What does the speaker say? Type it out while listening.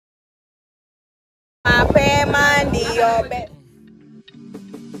your bed.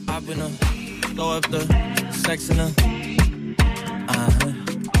 I've been throw up the sex in her.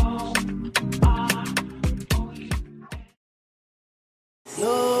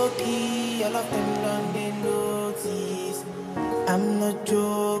 Low-key, all of them done they notice. I'm not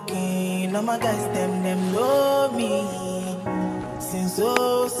joking, all my guys, them know me. Since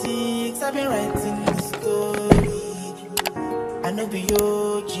 '06, I've been writing this story. I know be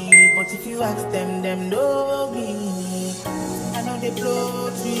OG, but if you ask them know me. I know they blow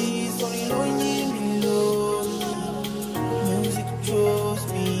trees, only lonely me know me. Music chose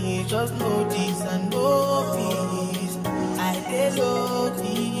me, just know this and know peace. I get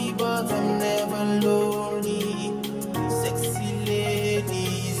lonely, but I'm never lonely. Sexy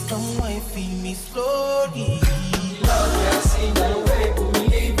ladies, come and feel me slowly. Love has seen the way to me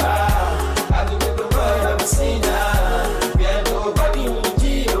live. I do with the world I've seen her. We are nobody who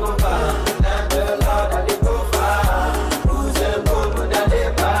Jehovah. And the Lord that they go far. Who's the gold that they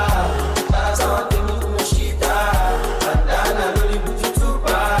buy? That's all they need to shit out. And then I really put you too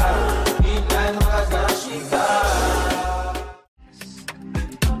far. Midnight was gonna shit out.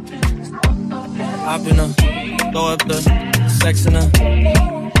 I've been throw up the sex in her.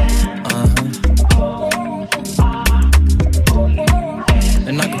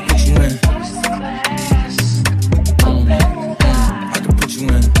 And I can put you in. I can put you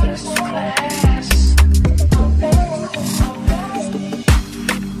in.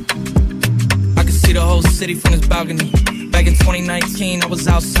 I can see the whole city from this balcony. Back in 2019, I was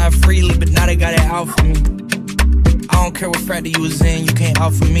outside freely, but now they got it out for me. I don't care what frat you was in, you can't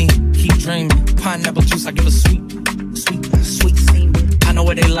out for me. Keep dreaming. Pineapple juice, I give a sweet semen. I know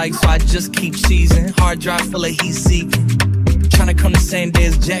what they like, so I just keep cheesing. Hard drive full of heat seeking. Tryna come the same day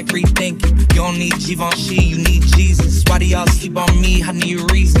as Jack rethinking. You don't need Givenchy, you need Jesus. Why do y'all sleep on me? I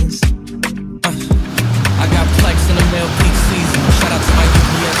need reasons. I got Plex in the mail peak season. Shout out to my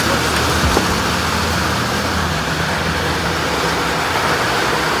UPS workers.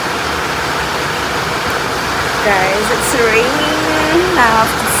 Guys, it's raining. I have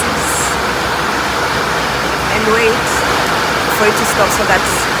to cease and wait for it to stop so that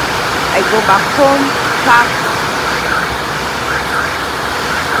I go back home, pack.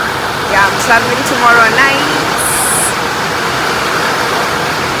 Yeah, I'm traveling tomorrow night.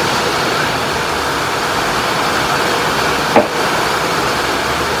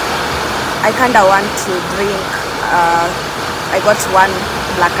 I kinda want to drink. I got one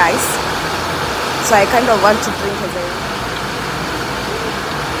black ice, so I kind of want to drink again.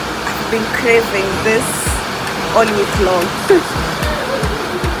 I've been craving this all week long.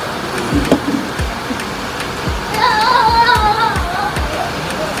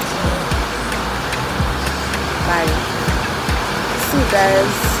 Bye. See you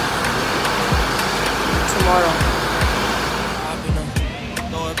guys tomorrow.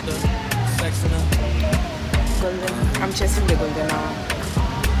 Golden. I'm chasing the golden hour.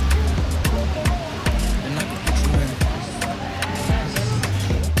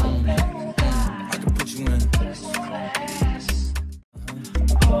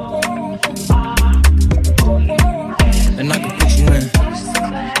 And I can put you in.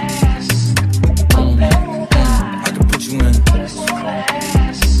 I can put you in.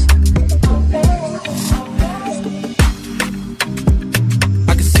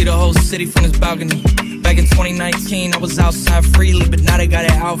 I can see the whole city from this balcony. Back in 2019, I was outside freely, but now they got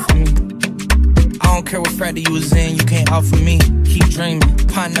it out for me. I don't care what frat you was in, you can't out for me. Keep dreaming.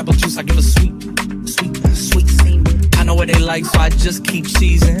 Pineapple juice, I give a sweet semen. I know what they like, so I just keep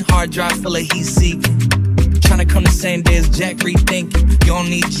cheesing. Hard drive full of heat seeking. Tryna come the same day as Jack rethinking. You don't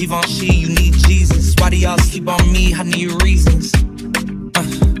need Givenchy, you need Jesus. Why do y'all sleep on me? I need reasons.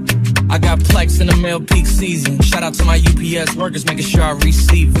 I got Plex in the mail peak season. Shout out to my UPS workers, making sure I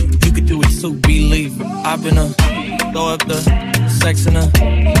receive it. You could do it too, believe it. I've been throw up the sex in her.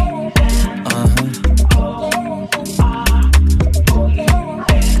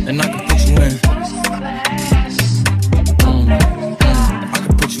 And I can put you in. I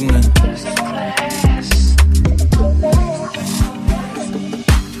can put you in.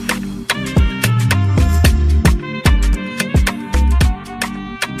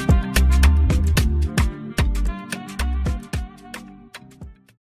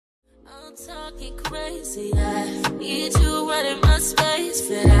 Talking crazy, I need you running my space,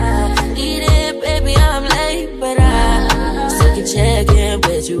 but I need it, baby, I'm late, but I still can check in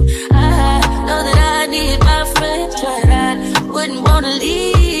with you. I know that I need my friend, but I wouldn't wanna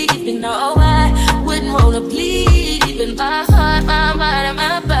leave, you know, I wouldn't wanna bleed, even my heart, my mind, and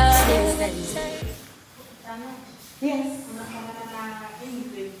my body. Yes.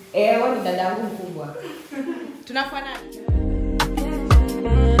 What did I do? Tunafanana.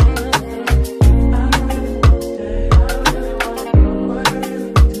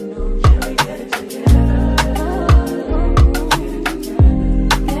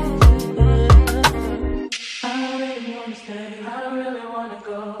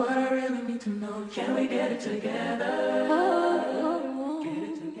 Can we get it together?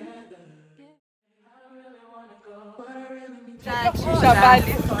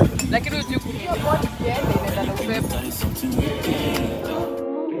 Shabali. Lakini usikumie. Inaenda na upepo.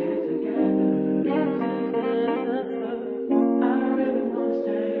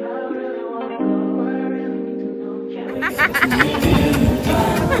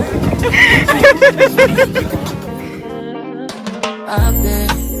 I've been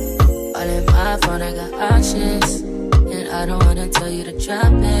all in my phone, I got options. And I don't wanna tell you to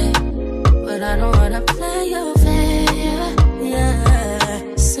drop it, but I don't wanna play your fair.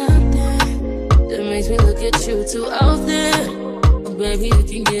 Yeah, something that makes me look at you too often. Oh, baby, you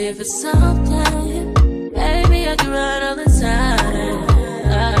can give it something. Baby, I can run all the time.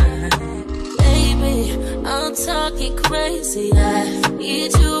 Baby, I'm talking crazy. I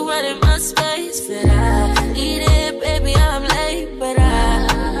need you running my space, but I need it, baby. I'm late, but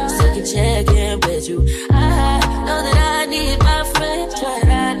I still can check in with you. I know that I need my friend, but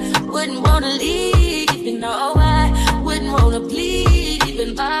I wouldn't wanna leave. You know, I wouldn't wanna bleed.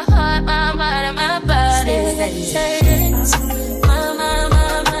 Even my heart, my mind, and my body. My mind, my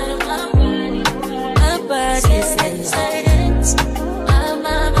body. My body says my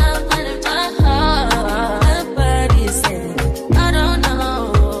mind, and my heart. My body says I don't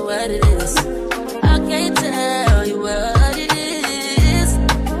know what it is. I can't tell you what it is,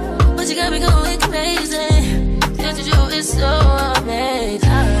 but you got me going crazy. Just to do it so amazing.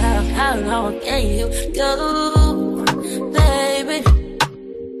 How long can you go, baby?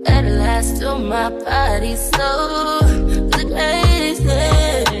 At last, till my body so crazy.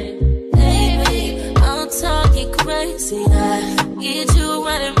 Baby, I'm talking crazy. I need you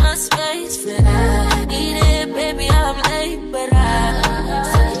running my space, but I need it, baby. I'm late, but I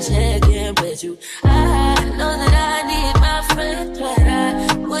still check in with you. I know that I need my friend, but I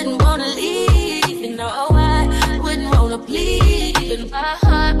wouldn't wanna leave. You know, I wouldn't wanna bleed. Even my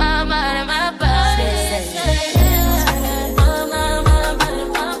heart, my mind, and my body.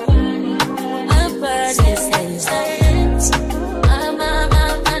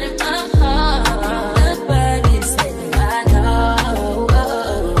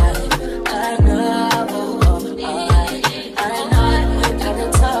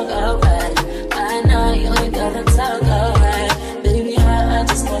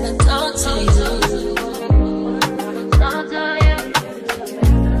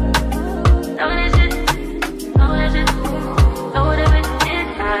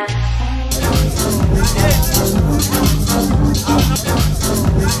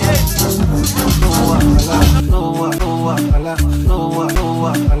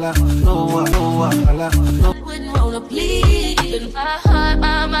 Wouldn't wanna bleed. Even my heart,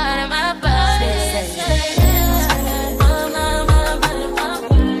 my mind, and my body.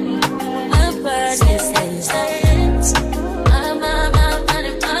 My body says my mind,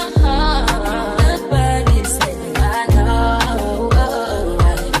 and my heart. My body says I know,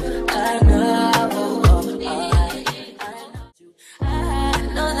 I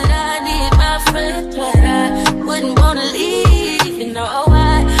know that I need my friend, but I wouldn't wanna leave. You know,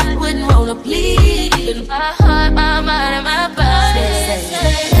 I wouldn't wanna bleed. Even my heart, my mind, and my body.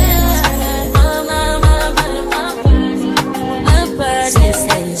 My body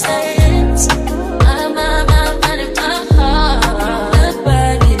says my mind, and my heart. My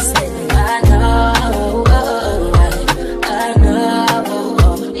body says I know, I know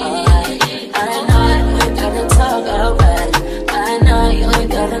you ain't gotta talk alright. I know you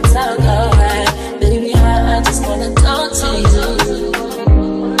ain't gotta talk alright. Baby, I just wanna talk to you.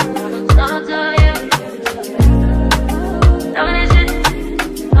 Talk to you. Know that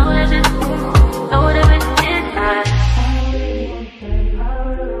shit, know what it is.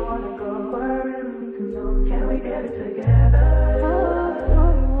 Can we get it together?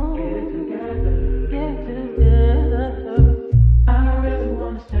 Get it together. Get it together. I really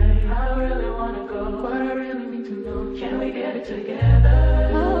wanna stay. I really wanna go. But I really need to know. Can we get it together?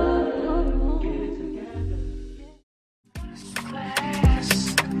 Get it together.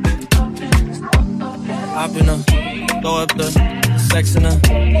 Hop in her, throw up the sex in her.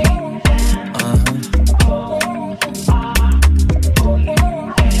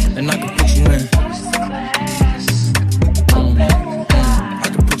 And I can put you in. I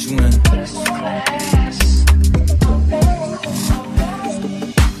can put you in.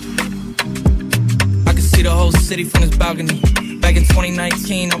 I can see the whole city from this balcony. Back in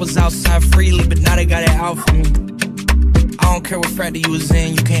 2019, I was outside freely, but now they got it out for me. I don't care what frat you was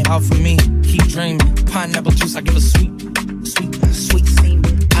in, you can't out for me. Keep dreaming, pineapple juice, I give a sweet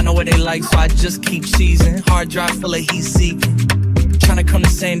semen. I know what they like, so I just keep cheesing. Hard drive full of heat seeking. Tryna come the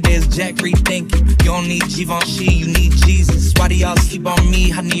same day as Jack, rethinking. You don't need Givenchy, you need Jesus. Why do y'all sleep on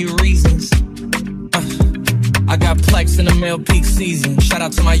me? I need reasons. I got plex in the mail peak season. Shout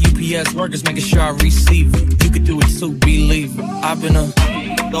out to my UPS workers, making sure I receive it. You could do it too, believe it. I've been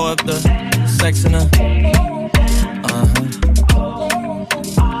throw up the sex in and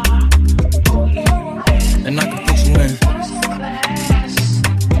I can put you in.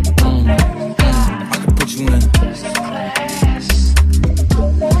 I can put you in.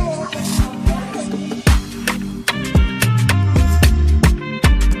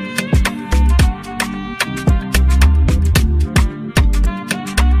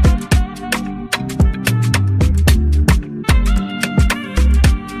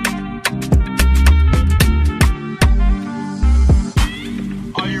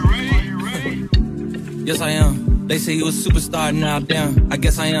 Yes, I am. They say you a superstar, now damn, I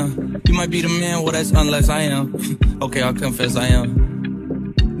guess I am. You might be the man, well that's unless I am. Okay, I'll confess I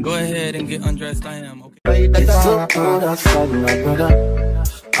am. Go ahead and get undressed, I am. Okay. It's so cold outside, my brother.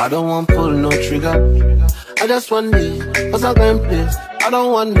 I don't want pull no trigger. I just want this, what's I going place? I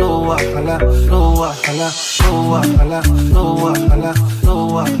don't want no wahala, no wahala, no wahala, no wahala, no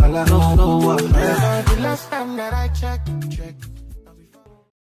wahala, no wahala. The last time that I checked.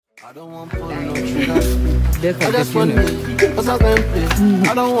 I don't want pull no trigger. I just want this, what's I going place?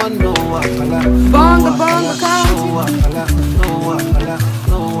 I don't want no wahala. Bongo, bongo, count. No wahala, no wahala,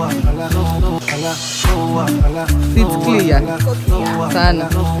 no wahala, no wahala, no wahala. It's clear. Sana.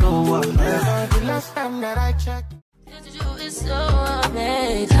 The last time that I checked. It's so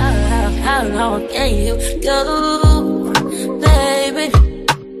amazing. How long can you go, baby?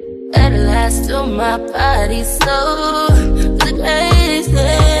 At last, to my body so crazy,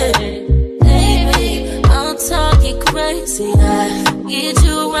 baby. I'm talking crazy. I need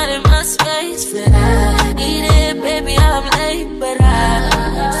you running my space, but I need it, baby. I'm late, but I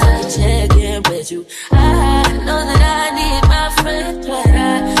check in with you. I know that I need my friend, but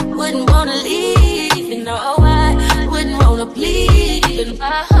I wouldn't wanna leave. You know I wouldn't wanna bleed in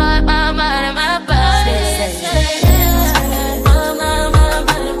my heart, my mind, and my body.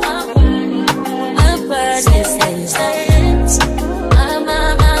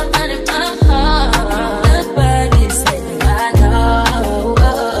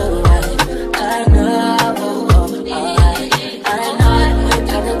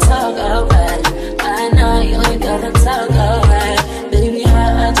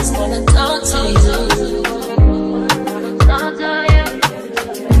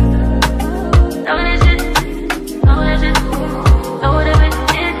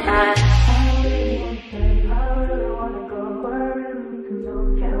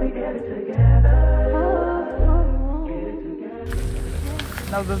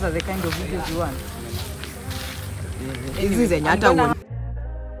 Now those are the kind of videos you want. This is a nyata one.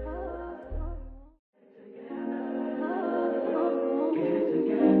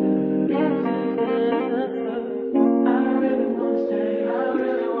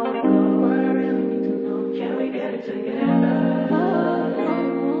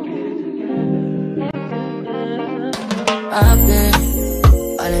 I've been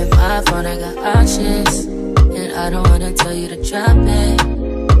all in my phone, I got options, and I don't wanna tell you to drop it,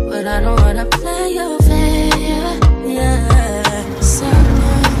 but I don't wanna play your fair, yeah. Something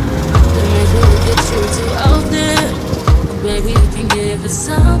that makes me get you too often, baby, you can give it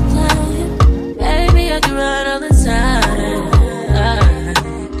something, baby, I can run all the time,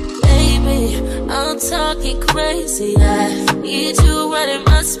 baby, I'm talking crazy, I need you running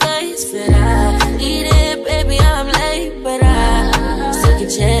my space, but I need it, baby, I'm late, but I still can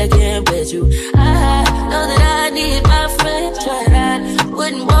check in with you. I know that I need my friends, but I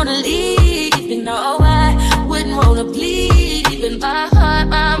wouldn't wanna leave. You know I wouldn't wanna bleed. Even my heart,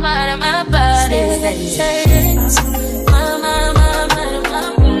 my mind, and my body. My mind, my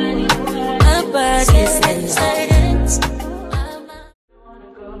body. My body says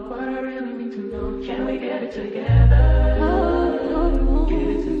Can we get it together?